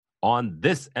On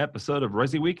this episode of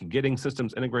Resi Week, getting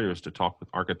systems integrators to talk with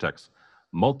architects,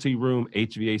 multi-room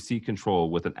HVAC control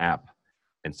with an app,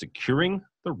 and securing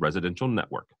the residential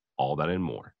network. All that and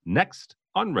more. Next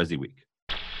on Resi Week.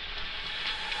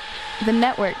 The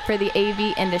network for the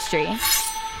AV industry.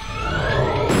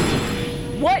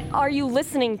 What are you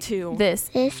listening to? This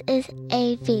is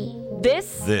AV.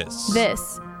 This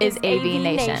is AV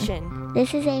Nation.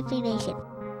 This is AV Nation.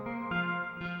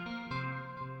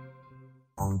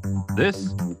 This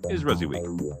is Resi Week,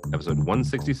 episode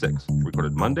 166,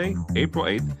 recorded Monday, April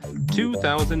 8th,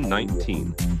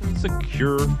 2019.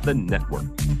 Secure the network.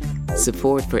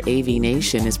 Support for AV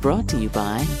Nation is brought to you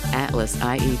by Atlas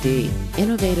IED,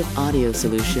 innovative audio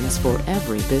solutions for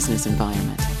every business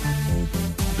environment.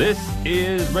 This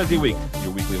is Resi Week,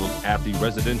 your weekly look at the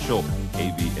residential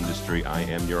AV industry. I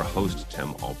am your host,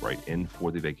 Tim Albright, in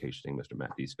for the vacationing Mr.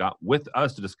 Matt D. Scott. With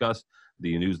us to discuss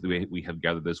the news that we have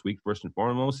gathered this week, first and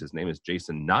foremost, his name is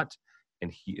Jason Nutt,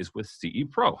 and he is with CE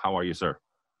Pro. How are you, sir?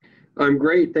 I'm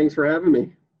great. Thanks for having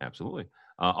me. Absolutely.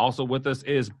 Also with us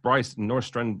is Bryce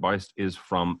Nordstrand. Bryce is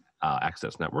from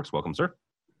Access Networks. Welcome, sir.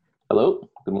 Hello.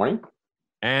 Good morning.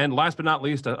 And last but not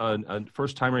least, a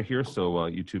first-timer here, so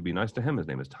you two be nice to him. His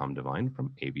name is Tom Devine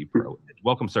from AV Pro.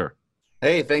 Welcome, sir.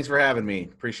 Hey, thanks for having me.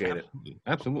 Appreciate it.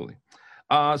 Absolutely.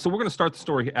 So we're going to start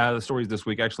the stories this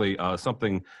week. Actually,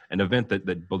 an event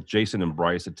that both Jason and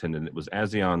Bryce attended. It was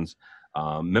ASEAN's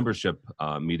membership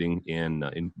meeting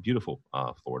in beautiful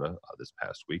Florida this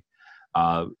past week.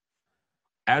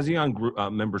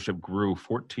 ASEAN membership grew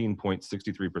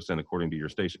 14.63% according to your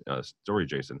story,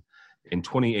 Jason, in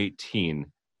 2018.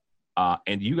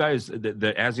 And you guys,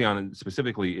 the ASEAN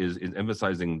specifically is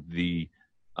emphasizing the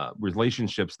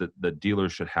relationships that the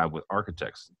dealers should have with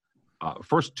architects.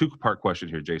 First, two-part question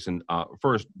here, Jason.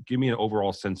 First, give me an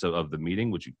overall sense of the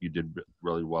meeting, which you did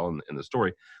really well in the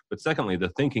story. But secondly, the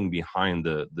thinking behind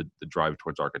the drive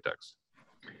towards architects.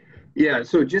 Yeah,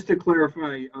 so just to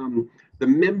clarify, the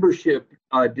membership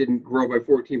didn't grow by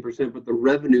 14%, but the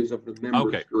revenues of the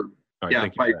members grew.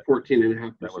 Right, by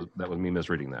 14.5%. That was me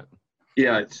misreading that.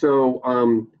 Yeah,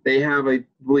 so they have, I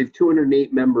believe,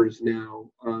 208 members now.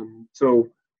 So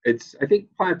it's, I think,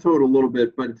 plateaued a little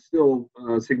bit, but it's still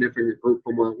a significant group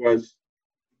from where it was,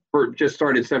 or just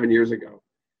started 7 years ago.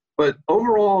 But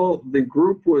overall, the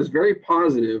group was very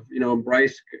positive. You know,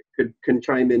 Bryce can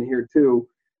chime in here too.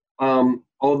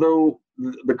 Although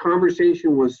the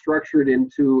conversation was structured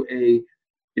into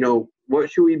what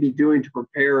should we be doing to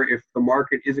prepare if the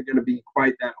market isn't going to be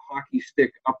quite that hockey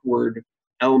stick upward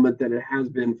element that it has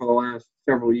been for the last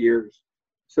several years.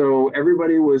 So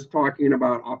everybody was talking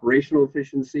about operational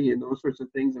efficiency and those sorts of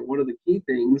things. And one of the key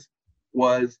things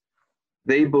was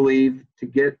they believe to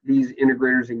get these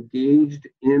integrators engaged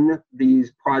in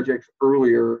these projects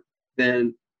earlier,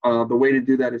 then the way to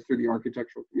do that is through the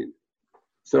architectural community.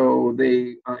 So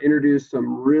they introduced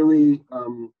some really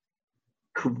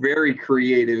very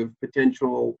creative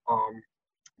potential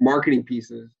marketing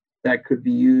pieces that could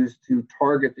be used to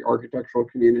target the architectural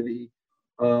community.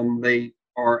 They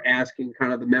are asking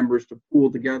kind of the members to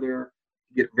pool together,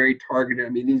 to get very targeted. I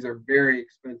mean, these are very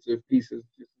expensive pieces.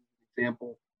 Just as an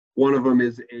example, one of them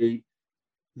is a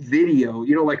video,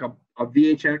 like a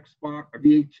VHS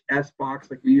box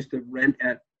like we used to rent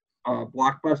at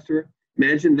Blockbuster.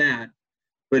 Imagine that.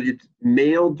 But it's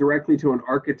mailed directly to an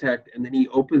architect, and then he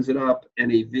opens it up, and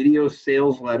a video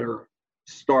sales letter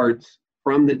starts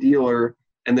from the dealer,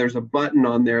 and there's a button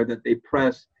on there that they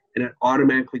press, and it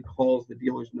automatically calls the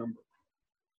dealer's number.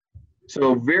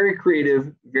 So very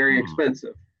creative, very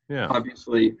expensive,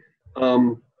 obviously.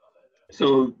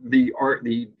 So the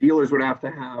dealers would have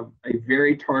to have a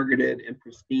very targeted and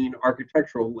pristine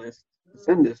architectural list to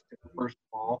send this to, first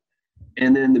of all,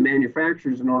 and then the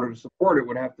manufacturers, in order to support it,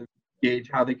 would have to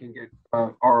gauge how they can get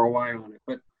ROI on it.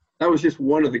 But that was just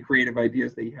one of the creative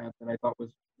ideas they had that I thought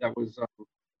was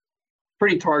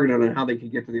pretty targeted on how they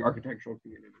could get to the architectural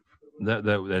community.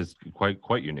 That's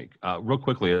quite unique. Real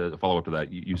quickly, a follow up to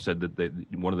that, you said that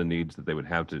one of the needs that they would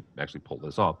have to actually pull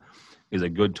this off is a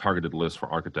good targeted list for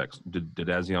architects. Did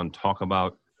ASEAN talk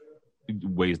about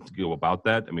ways to go about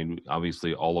that? I mean,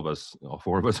 obviously, all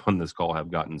four of us on this call have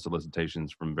gotten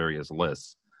solicitations from various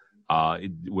lists.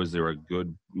 Was there a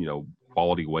good,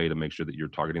 quality way to make sure that you're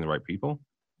targeting the right people?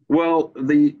 Well,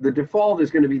 the default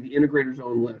is going to be the integrator's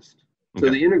own list. So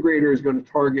the integrator is going to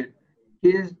target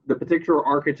the particular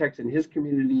architects in his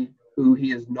community who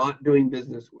he is not doing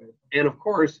business with. And of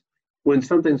course, when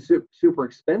something's super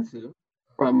expensive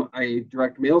from a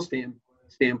direct mail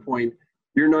standpoint,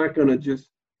 you're not going to just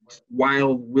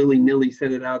willy-nilly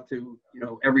send it out to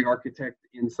every architect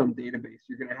in some database.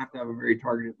 You're going to have a very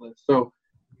targeted list. So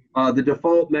The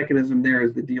default mechanism there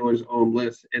is the dealer's own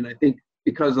list, and I think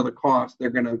because of the cost, they're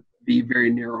going to be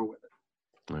very narrow with it.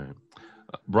 All right.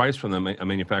 Bryce, from a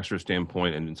manufacturer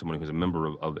standpoint, and someone who's a member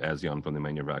of ASEAN from the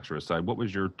manufacturer side, what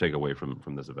was your takeaway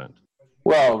from this event?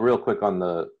 Well, real quick on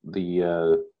the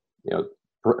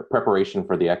preparation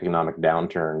for the economic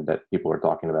downturn that people are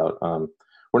talking about.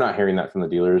 We're not hearing that from the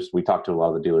dealers. We talked to a lot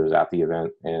of the dealers at the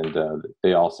event, and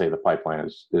they all say the pipeline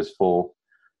is full.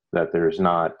 That there's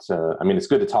not. It's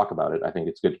good to talk about it. I think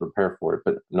it's good to prepare for it,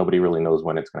 but nobody really knows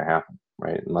when it's going to happen,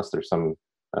 right? Unless there's some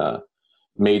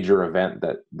major event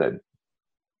that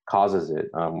causes it.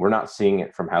 We're not seeing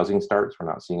it from housing starts. We're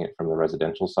not seeing it from the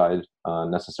residential side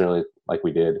necessarily, like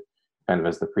we did kind of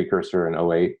as the precursor in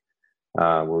 2008,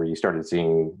 where you started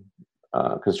seeing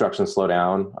construction slow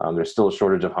down. There's still a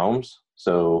shortage of homes,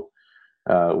 so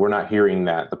we're not hearing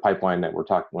that the pipeline that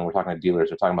when we're talking to dealers,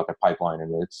 they're talking about their pipeline,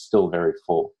 and it's still very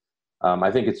full.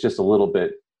 I think it's just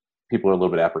people are a little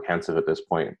bit apprehensive at this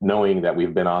point, knowing that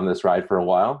we've been on this ride for a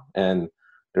while, and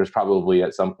there's probably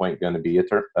at some point going to be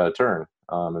a turn,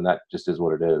 and that just is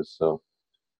what it is. So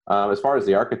as far as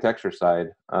the architecture side,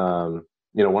 one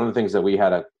of the things that we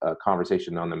had a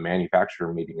conversation on the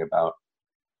manufacturer meeting about,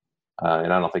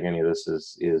 and I don't think any of this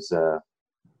is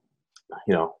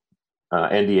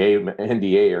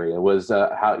NDA area, was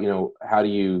how do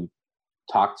you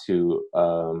talk to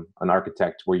an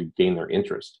architect where you gain their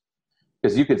interest?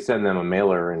 Because you could send them a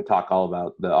mailer and talk all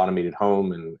about the automated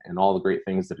home and all the great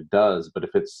things that it does, but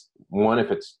if it's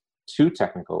too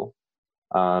technical,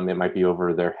 it might be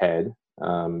over their head.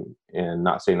 And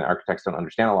not saying that architects don't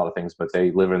understand a lot of things, but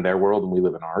they live in their world and we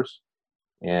live in ours.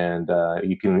 And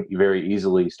you can very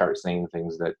easily start saying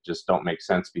things that just don't make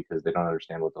sense because they don't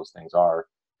understand what those things are.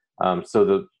 So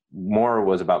the more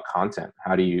was about content.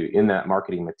 How do you, in that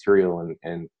marketing material,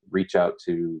 and reach out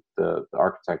to the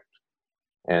architect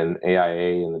and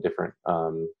AIA and the different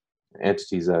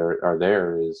entities that are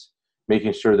there, is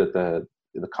making sure that the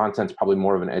content's probably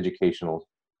more of an educational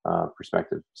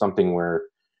perspective, something where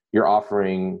you're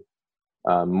offering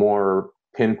more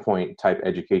pinpoint type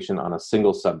education on a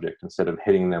single subject instead of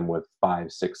hitting them with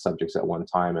 5-6 subjects at one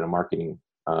time in a marketing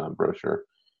brochure,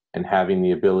 and having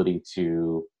the ability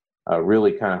to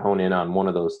really kind of hone in on one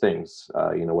of those things,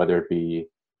 whether it be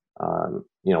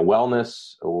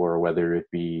wellness, or whether it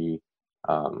be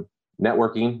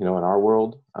networking, in our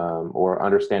world, or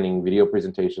understanding video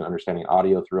presentation, understanding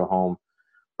audio through a home.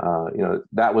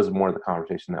 That was more of the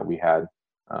conversation that we had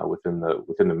within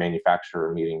the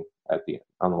manufacturer meeting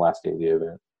on the last day of the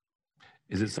event.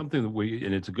 Is it something that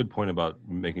and it's a good point about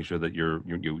making sure that you're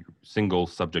single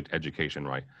subject education,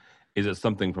 right? Is it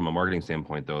something from a marketing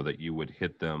standpoint, though, that you would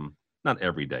hit them, not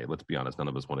every day, let's be honest, none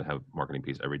of us want to have marketing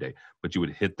piece every day, but you would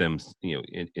hit them,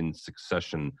 in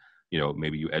succession,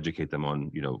 maybe you educate them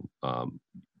on,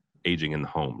 aging in the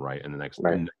home, right? And the next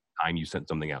time you sent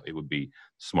something out, it would be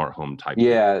smart home type.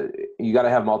 Yeah, you got to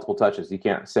have multiple touches. You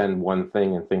can't send one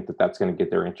thing and think that that's going to get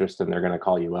their interest and they're going to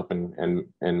call you up and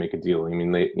make a deal. I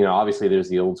mean, obviously there's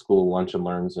the old school lunch and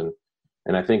learns,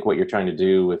 and I think what you're trying to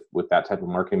do with that type of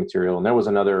marketing material, and there was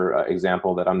another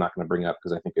example that I'm not going to bring up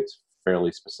because I think it's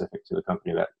fairly specific to the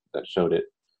company that showed it,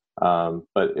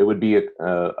 but it would be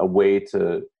a way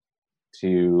to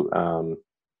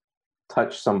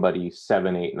touch somebody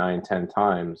 7, 8, 9, 10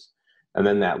 times. And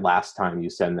then that last time you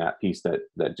send that piece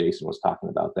that Jason was talking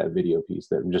about, that video piece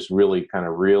that just really kind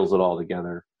of reels it all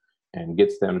together and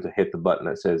gets them to hit the button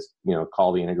that says,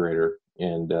 call the integrator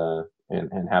and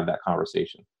have that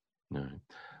conversation. All right.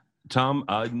 Tom,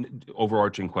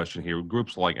 overarching question here,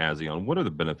 groups like ASEAN, what are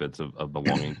the benefits of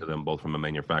belonging to them, both from a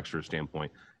manufacturer standpoint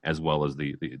as well as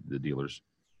the dealers?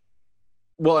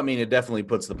 Well, I mean, it definitely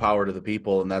puts the power to the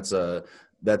people, and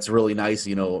that's really nice,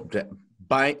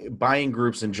 buying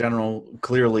groups in general.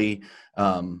 Clearly,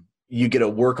 you get to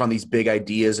work on these big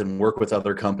ideas and work with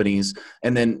other companies.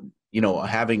 And then,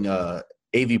 having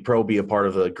AV Pro be a part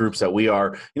of the groups that we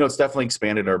are, it's definitely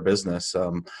expanded our business.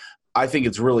 I think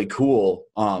it's really cool,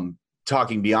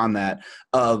 talking beyond that,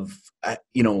 of,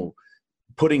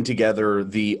 putting together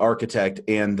the architect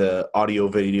and the audio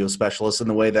video specialist in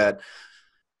the way that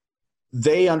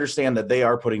they understand that they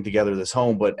are putting together this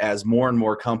home, but as more and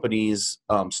more companies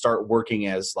start working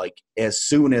as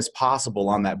soon as possible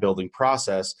on that building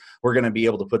process, we're going to be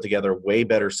able to put together way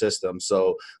better systems.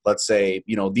 So let's say,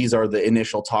 these are the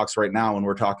initial talks right now, and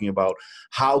we're talking about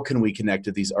how can we connect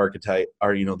to these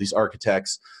these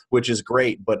architects, which is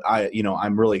great. But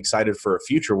I'm really excited for a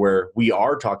future where we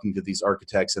are talking to these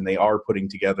architects and they are putting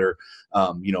together,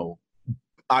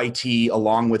 IT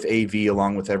along with AV,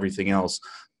 along with everything else,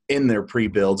 in their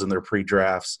pre-builds and their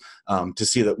pre-drafts, to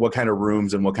see that what kind of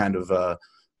rooms and what kind of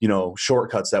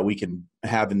shortcuts that we can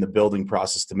have in the building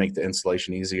process to make the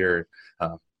installation easier.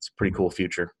 It's a pretty cool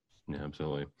future. Yeah,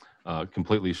 absolutely.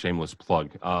 Completely shameless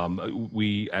plug.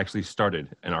 We actually started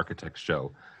an architect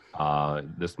show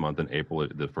this month in April.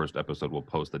 The first episode will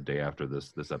post the day after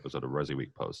this episode of Resi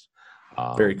Week posts.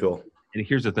 Very cool. And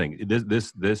here's the thing: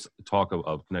 this talk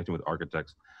of connecting with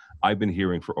architects, I've been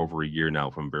hearing for over a year now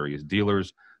from various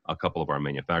dealers. A couple of our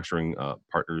manufacturing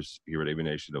partners here at AV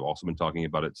Nation have also been talking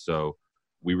about it. So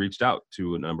we reached out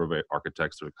to a number of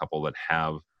architects. There are a couple that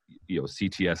have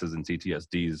CTSs and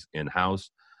CTSDs in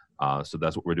house. So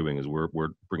that's what we're doing, is we're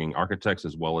bringing architects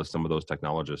as well as some of those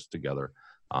technologists together.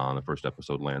 The first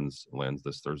episode lands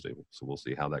this Thursday, so we'll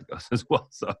see how that goes as well.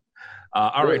 So,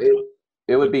 all right.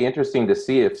 It would be interesting to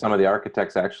see if some of the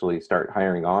architects actually start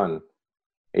hiring on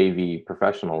AV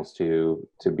professionals to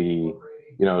be,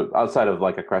 outside of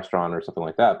like a Crestron or something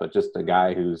like that, but just a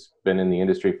guy who's been in the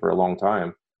industry for a long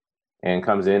time and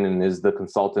comes in and is the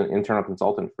internal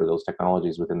consultant for those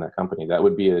technologies within that company. That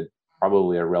would be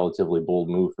probably a relatively bold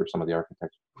move for some of the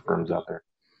architect firms out there.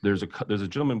 There's a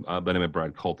gentleman by the name of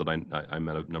Brad Colt that I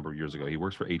met a number of years ago. He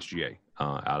works for HGA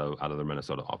out of their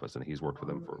Minnesota office, and he's worked for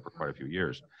them for quite a few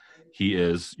years. He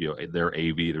is, their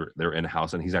AV, they're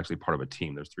in-house, and he's actually part of a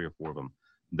team. There's 3 or 4 of them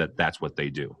that's what they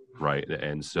do, right?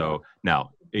 And so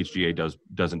now HGA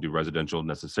doesn't do residential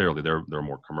necessarily. They're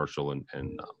more commercial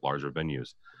and larger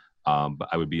venues. But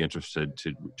I would be interested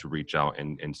to reach out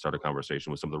and start a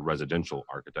conversation with some of the residential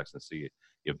architects and see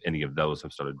if any of those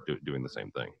have started doing the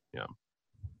same thing. Yeah.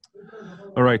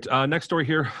 All right. Next story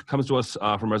here comes to us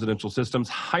from Residential Systems.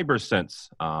 HyberSense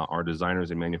are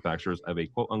designers and manufacturers of a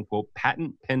quote unquote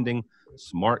patent pending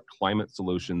smart climate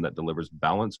solution that delivers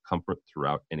balanced comfort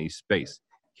throughout any space.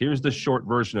 Here's the short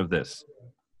version of this.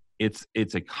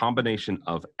 It's a combination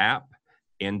of app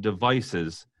and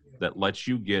devices that lets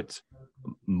you get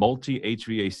multi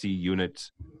HVAC unit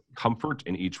comfort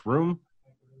in each room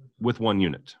with one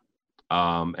unit.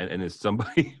 And as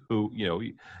somebody who,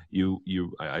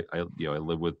 I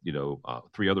live with,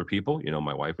 3 other people,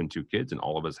 my wife and 2 kids, and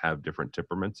all of us have different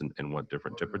temperaments and want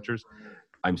different temperatures.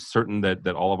 I'm certain that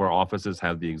all of our offices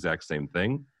have the exact same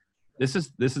thing. This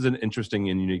is an interesting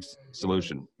and unique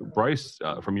solution. Bryce,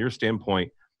 from your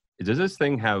standpoint, does this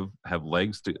thing have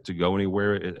legs to go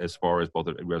anywhere as far as both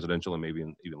residential and maybe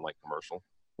even like commercial?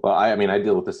 Well, I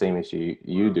deal with the same issue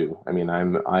you do.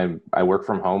 I work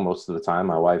from home most of the time.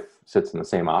 My wife sits in the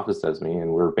same office as me,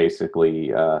 and we're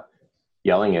basically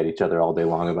yelling at each other all day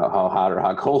long about how hot or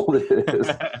how cold it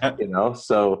is.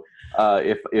 So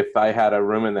if I had a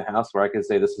room in the house where I could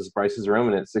say this is Bryce's room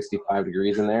and it's 65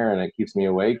 degrees in there and it keeps me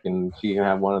awake, and she can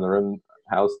have one in the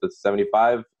house that's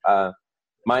 75, I'm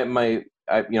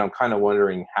kind of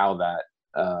wondering how that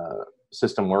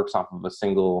system works off of a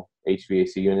single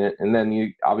HVAC unit. And then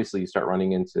you start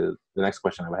running into the next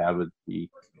question I would have would be,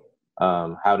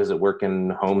 how does it work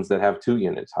in homes that have 2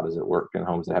 units? How does it work in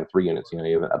homes that have 3 units?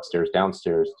 You have upstairs,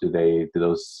 downstairs. Do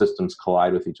those systems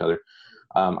collide with each other?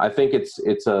 I think it's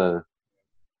how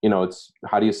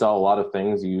do you sell a lot of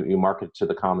things? You market to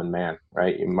the common man,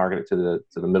 right? You market it to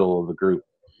the middle of the group.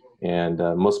 And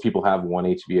most people have one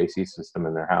HVAC system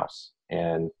in their house.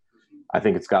 And I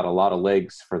think it's got a lot of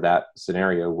legs for that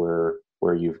scenario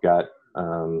where you've got,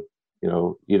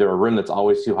 either a room that's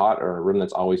always too hot or a room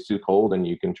that's always too cold, and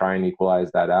you can try and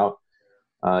equalize that out.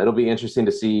 It'll be interesting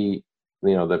to see,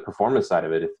 the performance side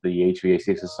of it. If the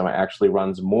HVAC system actually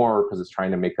runs more because it's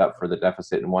trying to make up for the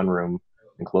deficit in one room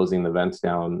and closing the vents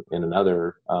down in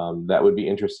another, that would be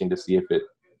interesting to see if it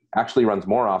actually runs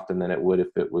more often than it would if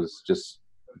it was just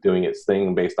doing its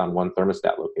thing based on one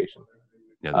thermostat location.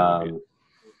 Yeah,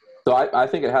 so I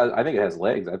think it has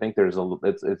legs. I think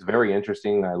it's very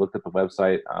interesting. I looked at the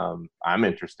website. I'm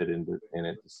interested in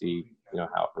it to see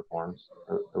how it performs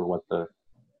or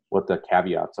what the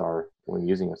caveats are when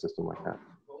using a system like that.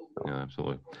 So. Yeah,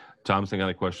 absolutely. Tom, I got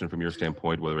a question from your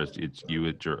standpoint, whether it's you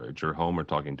at your home or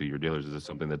talking to your dealers. Is this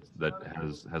something that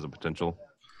has a potential?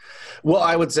 Well,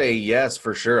 I would say yes,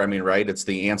 for sure. Right? It's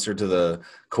the answer to the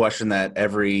question that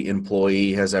every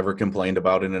employee has ever complained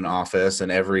about in an office,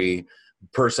 and every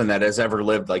person that has ever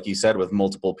lived, like you said, with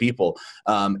multiple people.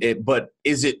 But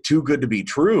is it too good to be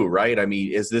true, right?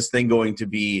 Is this thing going to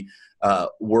be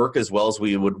work as well as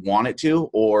we would want it to?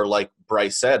 Or like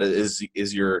Bryce said, are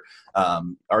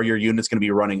your units going to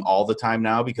be running all the time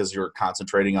now because you're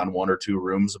concentrating on 1 or 2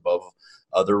 rooms above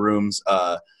other rooms?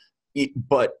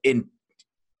 But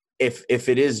if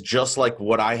it is just like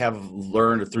what I have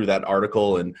learned through that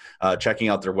article and checking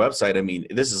out their website,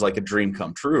 this is like a dream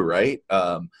come true, right?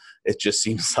 It just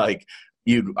seems like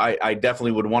I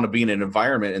definitely would want to be in an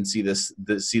environment and see this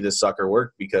sucker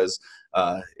work, because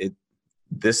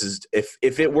this is, if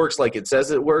it works like it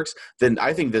says it works, then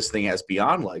I think this thing has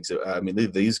beyond legs. I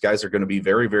mean, these guys are going to be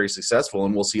very, very successful,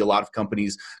 and we'll see a lot of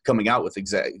companies coming out with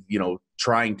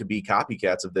trying to be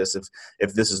copycats of this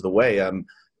if this is the way.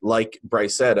 Like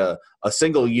Bryce said, a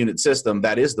single unit system,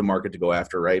 that is the market to go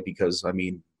after, right? Because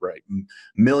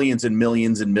millions and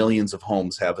millions and millions of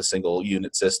homes have a single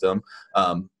unit system.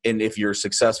 And if you're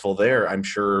successful there, I'm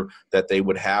sure that they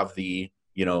would have the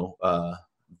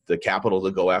capital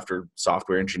to go after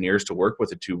software engineers to work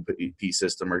with a 2P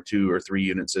system or 2 or 3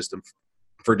 unit system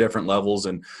for different levels,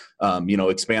 and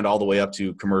expand all the way up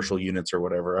to commercial units or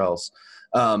whatever else.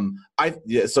 I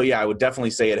would definitely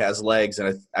say it has legs,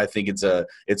 and I think it's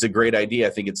a great idea. I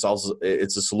think it's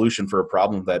a solution for a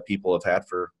problem that people have had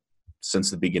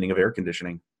since the beginning of air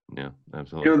conditioning. Yeah,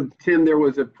 absolutely. Tim, there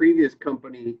was a previous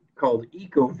company called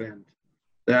EcoVent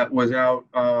that was out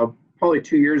probably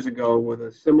 2 years ago with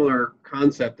a similar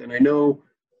concept, and I know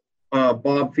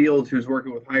Bob Fields, who's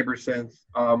working with HyperSense,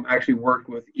 actually worked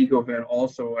with EcoVent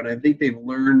also, and I think they've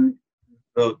learned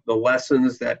the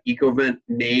lessons that EcoVent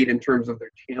made in terms of their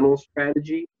channel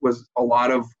strategy was a lot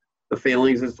of the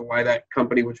failings as to why that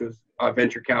company, which was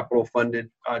venture capital funded,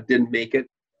 didn't make it.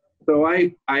 So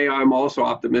I'm also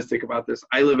optimistic about this.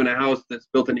 I live in a house that's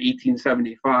built in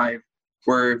 1875,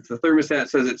 where if the thermostat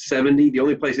says it's 70, the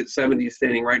only place it's 70 is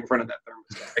standing right in front of that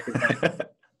thermostat.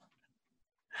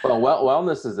 Well,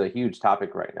 wellness is a huge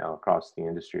topic right now across the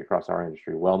industry, across our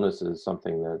industry. Wellness is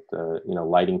something that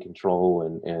lighting control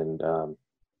and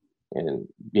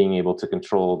being able to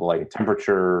control the light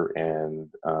temperature and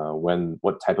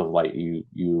what type of light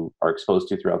you are exposed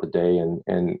to throughout the day,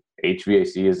 and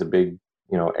HVAC is a big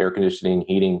air conditioning,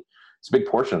 heating. It's a big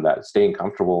portion of that. Staying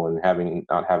comfortable and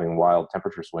not having wild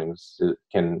temperature swings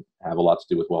can have a lot to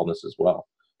do with wellness as well.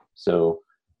 So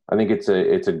I think it's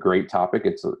a great topic.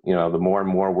 It's the more and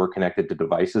more we're connected to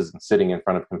devices and sitting in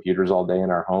front of computers all day in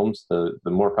our homes, the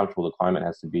more comfortable the climate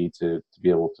has to be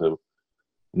able to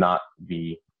not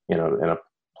be in a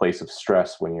place of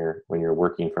stress when you're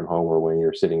working from home or when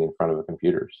you're sitting in front of a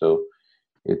computer. So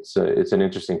it's an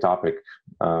interesting topic.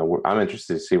 I'm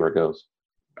interested to see where it goes.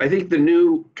 I think the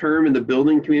new term in the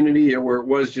building community, where it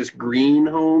was just green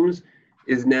homes,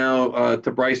 is now, to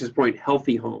Bryce's point,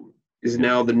 healthy home is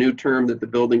now the new term that the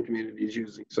building community is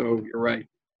using. So you're right.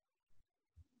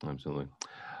 Absolutely.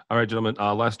 All right, gentlemen.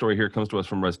 Last story here comes to us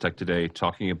from ResTech Today,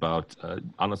 talking about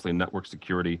honestly network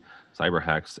security, cyber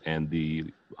hacks, and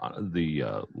the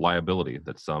liability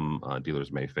that some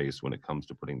dealers may face when it comes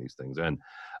to putting these things in.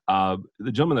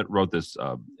 The gentleman that wrote this,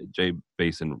 Jay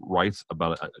Basin, writes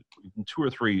about 2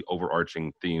 or 3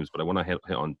 overarching themes, but I want to hit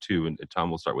on 2, and Tom,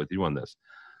 we'll start with you on this.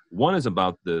 One is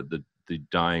about the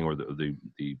dying or the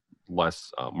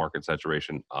less market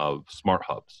saturation of smart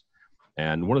hubs,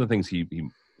 and one of the things he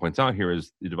points out here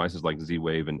is the devices like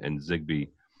Z-Wave and Zigbee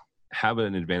have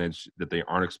an advantage that they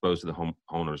aren't exposed to the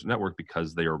homeowner's network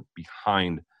because they are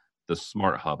behind the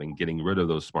smart hub, and getting rid of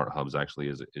those smart hubs actually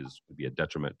would be a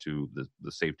detriment to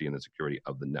the safety and the security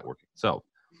of the network itself.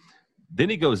 Then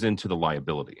he goes into the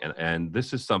liability, and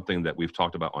this is something that we've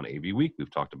talked about on AV Week.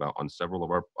 We've talked about on several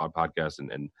of our podcasts,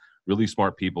 and really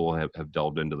smart people have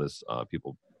delved into this,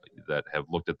 people that have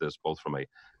looked at this both from a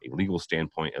legal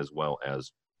standpoint as well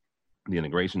as the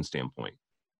integration standpoint.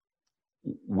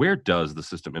 Where does the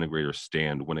system integrator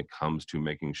stand when it comes to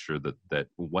making sure that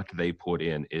what they put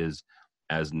in is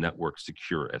as network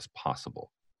secure as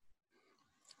possible?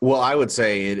 Well, I would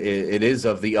say it is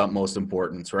of the utmost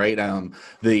importance, right?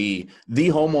 The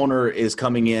homeowner is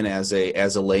coming in as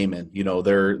a layman.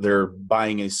 They're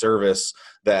buying a service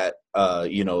that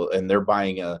and they're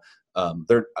buying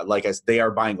they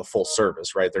are buying a full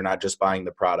service, right? They're not just buying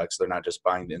the products. They're not just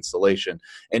buying the installation.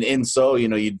 And so,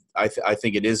 I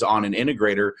think it is on an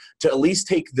integrator to at least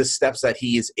take the steps that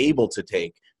he is able to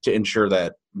take to ensure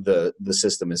that the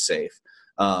system is safe.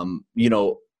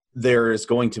 There is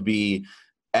going to be,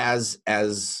 as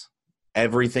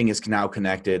everything is now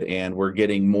connected and we're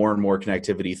getting more and more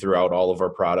connectivity throughout all of our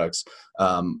products,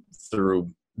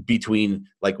 between,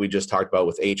 like we just talked about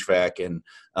with HVAC and,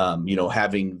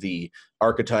 having the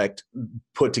architect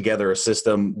put together a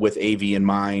system with AV in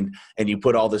mind, and you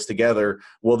put all this together,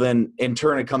 well, then in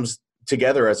turn it comes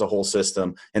together as a whole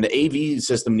system, and the AV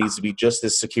system needs to be just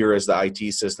as secure as the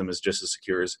IT system is just as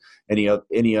secure as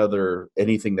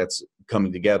anything that's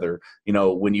coming together.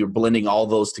 When you're blending all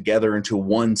those together into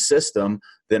one system,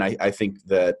 then I think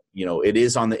that, it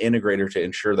is on the integrator to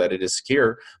ensure that it is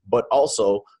secure, but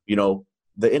also,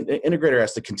 the integrator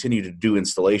has to continue to do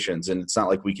installations, and it's not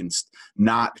like we can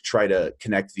not try to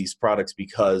connect these products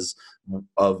because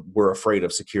we're afraid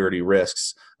of security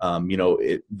risks.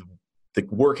 the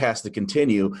work has to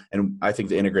continue, and I think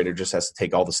the integrator just has to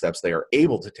take all the steps they are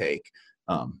able to take,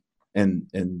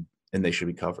 and they should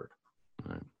be covered.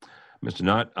 All right. Mr.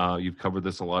 Knott, you've covered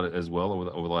this a lot as well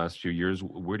over the last few years.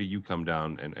 Where do you come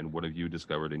down, and what have you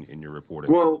discovered in your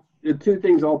reporting? Well, the two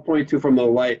things I'll point to from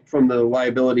the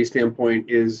liability standpoint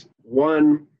is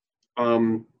one,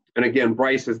 and again,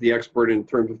 Bryce is the expert in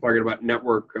terms of talking about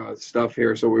network stuff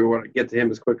here, so we want to get to him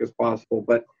as quick as possible.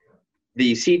 But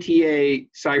the CTA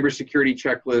cybersecurity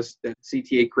checklist that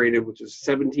CTA created, which is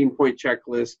a 17-point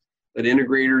checklist that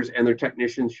integrators and their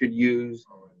technicians should use,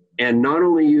 and not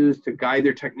only use to guide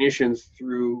their technicians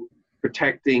through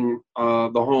protecting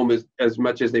the home as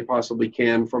much as they possibly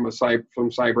can from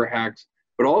cyber hacks,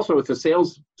 but also it's a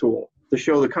sales tool to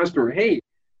show the customer, hey,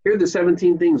 here are the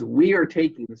 17 things we are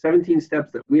taking, the 17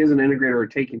 steps that we as an integrator are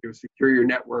taking to secure your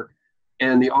network.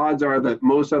 And the odds are that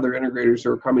most other integrators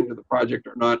who are coming to the project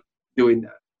are not doing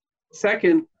that.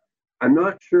 Second, I'm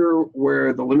not sure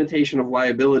where the limitation of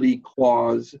liability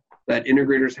clause that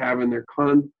integrators have in their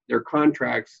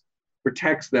contracts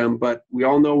protects them, but we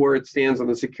all know where it stands on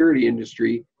the security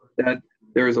industry, that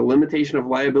there is a limitation of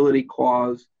liability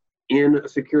clause in a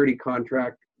security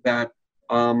contract that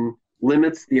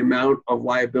limits the amount of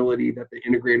liability that the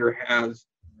integrator has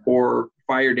for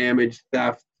fire damage,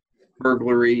 theft,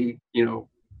 burglary,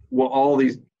 all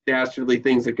these dastardly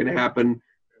things that can happen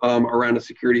around a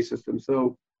security system.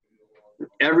 So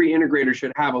every integrator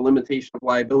should have a limitation of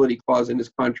liability clause in his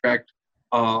contract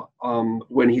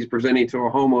when he's presenting to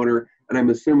a homeowner, and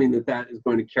I'm assuming that is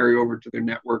going to carry over to their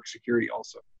network security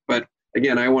also. But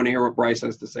again, I want to hear what Bryce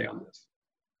has to say on this.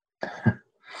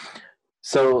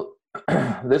 So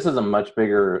this is a much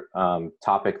bigger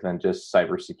topic than just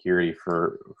cybersecurity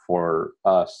for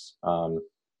us.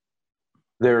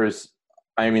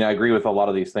 I agree with a lot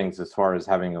of these things as far as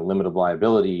having a limit of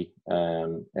liability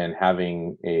and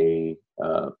having a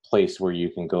place where you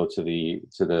can go to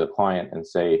the client and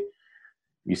say,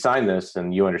 you sign this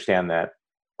and you understand that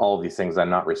all of these things I'm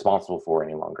not responsible for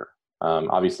any longer.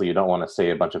 Obviously, you don't want to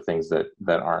say a bunch of things that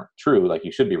aren't true, like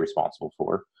you should be responsible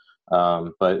for.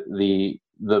 But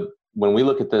when we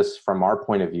look at this from our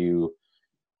point of view,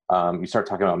 you start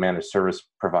talking about managed service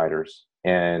providers,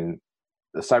 and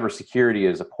the cybersecurity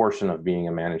is a portion of being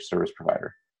a managed service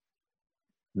provider.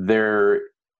 There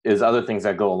is other things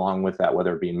that go along with that,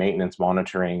 whether it be maintenance,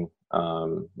 monitoring,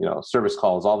 service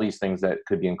calls, all these things that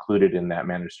could be included in that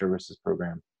managed services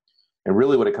program. And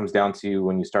really what it comes down to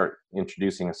when you start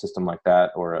introducing a system like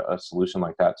that or a solution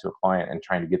like that to a client and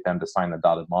trying to get them to sign the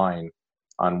dotted line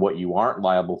on what you aren't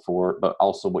liable for, but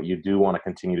also what you do want to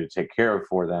continue to take care of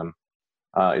for them,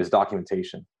 is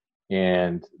documentation.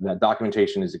 And that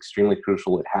documentation is extremely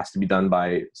crucial. It has to be done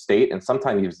by state and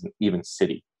sometimes even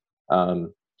city.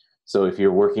 So if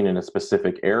you're working in a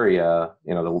specific area,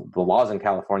 the laws in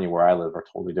California where I live are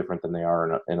totally different than they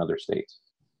are in other states.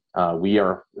 We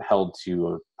are held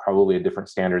to probably a different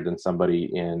standard than somebody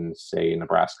in, say,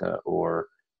 Nebraska or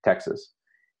Texas.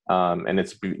 And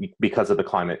it's because of the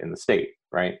climate in the state,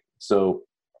 right? So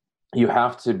you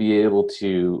have to be able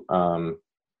to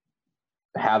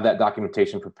have that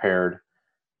documentation prepared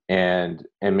and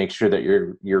make sure that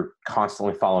you're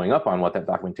constantly following up on what that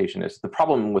documentation is. The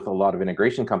problem with a lot of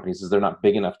integration companies is they're not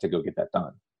big enough to go get that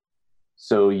done.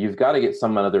 So you've got to get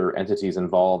some other entities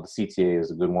involved. The CTA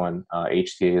is a good one.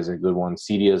 HTA is a good one.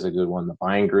 CEDIA is a good one. The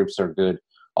buying groups are good.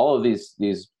 All of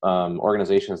these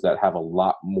organizations that have a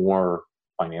lot more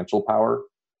financial power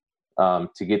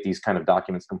to get these kind of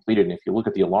documents completed. And if you look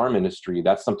at the alarm industry,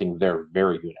 that's something they're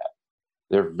very good at.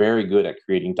 They're very good at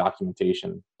creating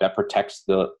documentation that protects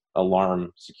the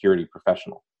alarm security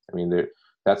professional.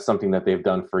 That's something that they've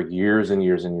done for years and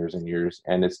years and years and years.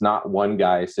 And it's not one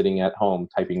guy sitting at home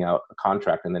typing out a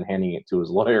contract and then handing it to his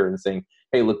lawyer and saying,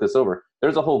 hey, look this over.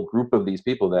 There's a whole group of these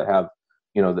people that have,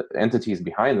 the entities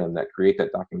behind them that create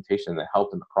that documentation that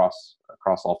help them across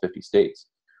all 50 states.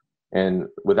 And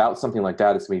without something like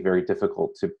that, it's going to be very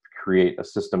difficult to create a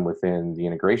system within the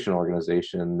integration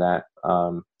organization that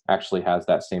actually has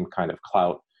that same kind of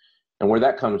clout. And where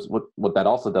that comes, what that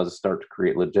also does is start to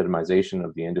create legitimization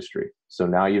of the industry. So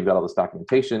now you've got all this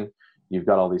documentation, you've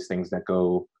got all these things that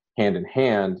go hand in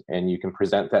hand, and you can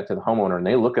present that to the homeowner, and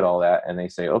they look at all that and they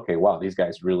say, okay, wow, these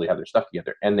guys really have their stuff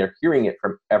together. And they're hearing it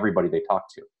from everybody they talk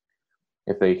to.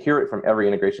 If they hear it from every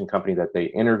integration company that they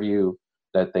interview,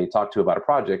 that they talk to about a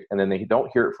project, and then they don't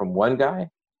hear it from one guy,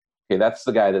 okay, that's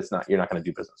the guy you're not going to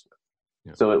do business with.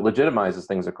 Yeah. So it legitimizes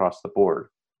things across the board.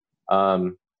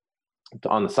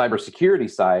 On the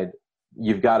cybersecurity side,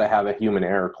 you've got to have a human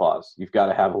error clause. You've got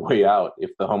to have a way out if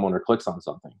the homeowner clicks on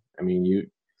something.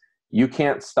 You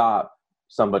can't stop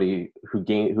somebody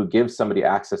who gives somebody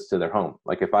access to their home.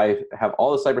 Like if I have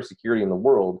all the cybersecurity in the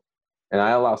world and I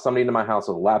allow somebody into my house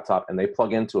with a laptop and they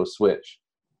plug into a switch,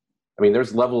 I mean,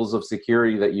 there's levels of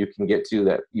security that you can get to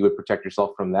that you would protect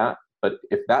yourself from that. But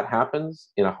if that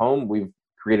happens in a home, we've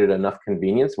created enough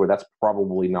convenience where that's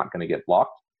probably not going to get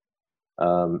blocked.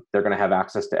 They're going to have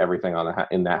access to everything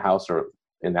in that house or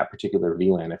in that particular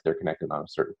VLAN if they're connected on a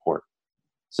certain port.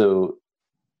 So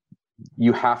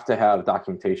you have to have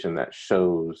documentation that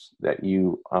shows that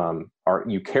you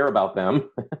care about them,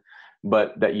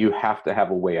 but that you have to have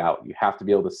a way out. You have to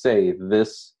be able to say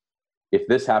this. If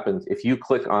this happens, if you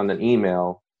click on an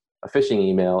email, a phishing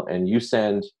email, and you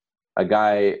send a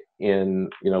guy in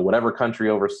whatever country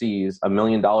overseas $1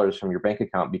 million from your bank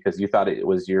account because you thought it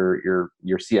was your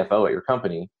CFO at your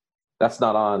company, that's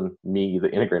not on me, the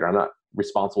integrator. I'm not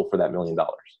responsible for that $1 million.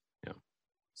 Yeah.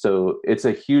 So it's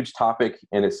a huge topic,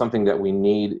 and it's something that we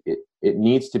need. It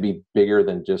needs to be bigger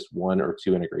than just one or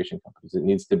two integration companies. It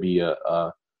needs to be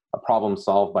a problem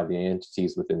solved by the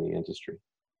entities within the industry.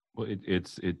 Well,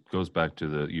 it goes back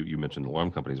to you mentioned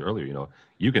alarm companies earlier.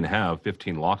 You can have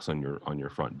 15 locks on your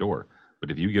front door, but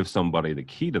if you give somebody the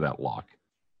key to that lock,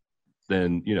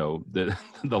 then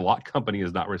the lock company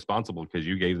is not responsible because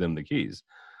you gave them the keys.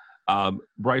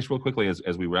 Bryce, real quickly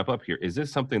as we wrap up here, is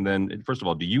this something then? First of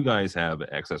all, do you guys have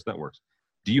Access Networks?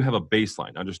 Do you have a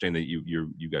baseline? I understand that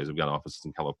you guys have got offices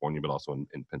in California, but also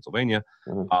in Pennsylvania.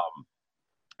 Mm-hmm.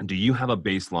 Do you have a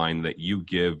baseline that you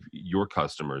give your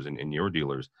customers and your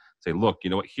dealers? Say, look,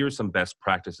 here's some best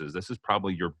practices. This is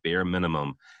probably your bare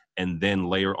minimum, and then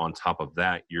layer on top of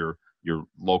that your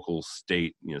local,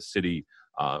 state, city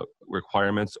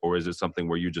requirements, or is it something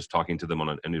where you're just talking to them on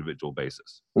an individual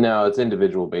basis? No, it's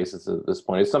individual basis at this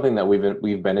point. It's something that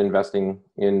we've been investing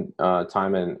in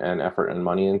time and effort and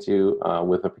money into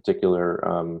with a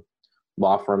particular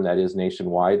law firm that is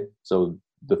nationwide. So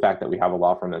the fact that we have a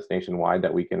law firm that's nationwide,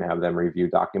 that we can have them review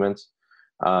documents.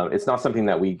 It's not something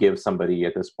that we give somebody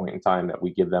at this point in time, that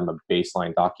we give them a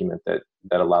baseline document that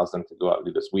allows them to go out and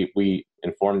do this. We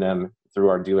inform them through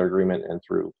our dealer agreement and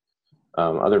through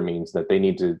other means that they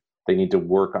need to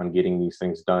work on getting these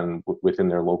things done within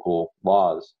their local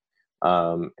laws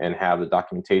and have the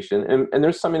documentation. And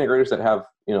there's some integrators that have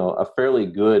a fairly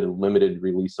good limited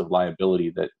release of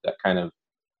liability that kind of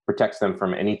protects them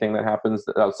from anything that happens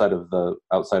outside of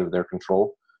their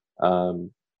control,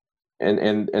 and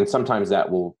sometimes that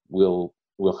will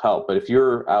help. But if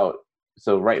you're out,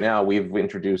 so right now we've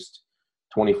introduced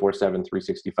 24/7,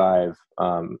 365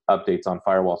 updates on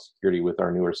firewall security with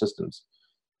our newer systems,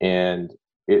 and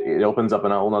it opens up a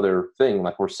whole other thing.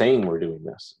 Like, we're saying we're doing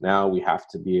this, now we have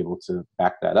to be able to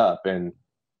back that up, and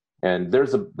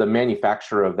there's the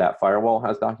manufacturer of that firewall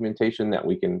has documentation that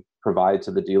we can provide to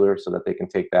the dealer so that they can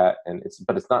take that.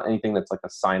 But it's not anything that's like a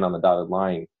sign on the dotted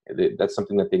line. That's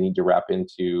something that they need to wrap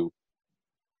into.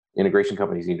 Integration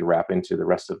companies need to wrap into the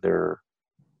rest of their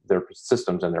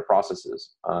systems and their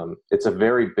processes. It's a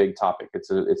very big topic. It's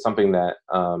something that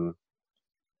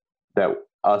that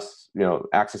us,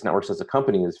 Access Networks as a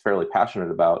company is fairly passionate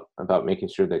about making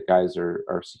sure that guys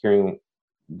are securing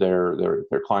their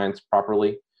clients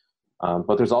properly.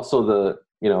 But there's also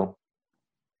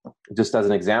just as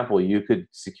an example, you could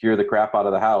secure the crap out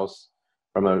of the house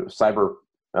from a cyber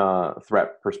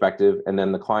threat perspective, and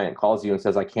then the client calls you and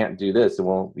says, I can't do this. And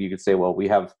well, you could say, well, we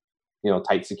have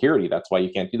tight security, that's why you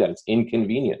can't do that. It's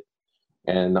inconvenient.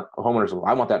 And homeowners,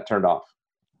 I want that turned off.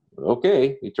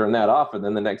 Okay, you turn that off, and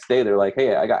then the next day they're like,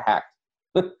 hey, I got hacked.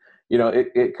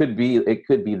 It could be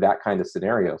that kind of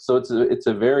scenario. So it's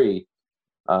a very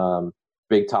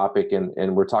big topic,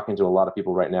 and we're talking to a lot of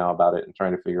people right now about it and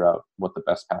trying to figure out what the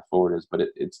best path forward is. But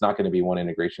it's not going to be one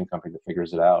integration company that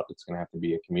figures it out. It's going to have to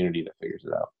be a community that figures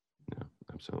it out. Yeah,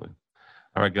 absolutely.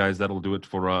 All right, guys, that'll do it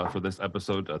for this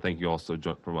episode. Thank you all so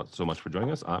much for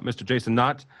joining us. Mr. Jason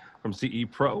Knott from CE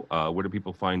Pro. Where do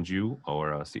people find you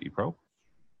or CE Pro?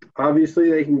 Obviously,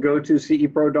 they can go to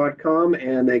cepro.com,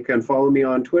 and they can follow me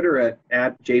on Twitter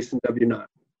at Jason W. Knott.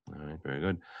 All right, very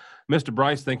good. Mr.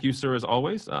 Bryce, thank you, sir, as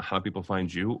always. How do people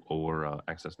find you or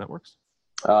Access Networks?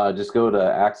 Just go to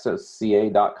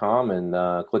accessca.com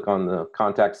and click on the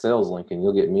contact sales link, and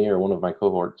you'll get me or one of my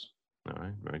cohorts. All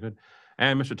right, very good.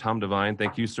 And Mr. Tom Devine,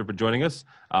 thank you, sir, for joining us.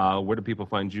 Where do people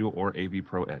find you or AV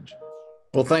Pro Edge?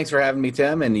 Well, thanks for having me,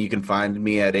 Tim, and you can find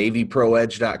me at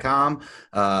avproedge.com.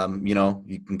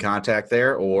 You can contact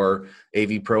there, or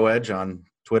AV Pro Edge on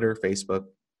Twitter, Facebook,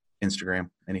 Instagram,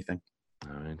 anything.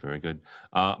 All right, very good.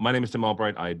 My name is Tim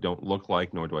Albright. I don't look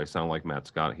like, nor do I sound like Matt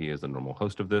Scott. He is the normal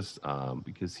host of this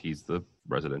because he's the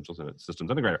residential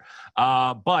systems integrator.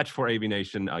 But for AV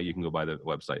Nation, you can go by the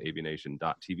website,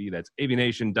 avnation.tv. That's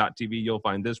avnation.tv. You'll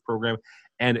find this program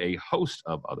and a host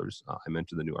of others. I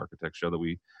mentioned the new Architect Show that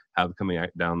we have coming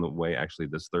down the way actually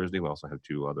this Thursday. We also have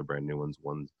 2 other brand new ones.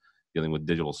 One's dealing with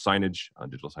digital signage,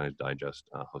 Digital Signage Digest,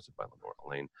 hosted by Lenore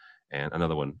Elaine. And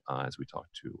another one as we talk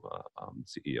to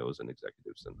CEOs and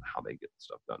executives and how they get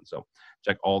stuff done. So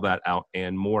check all that out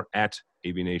and more at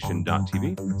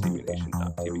avnation.tv. That's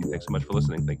avnation.tv. Thanks so much for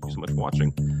listening. Thank you so much for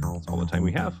watching. That's all the time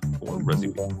we have for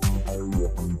Resi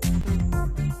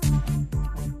Week.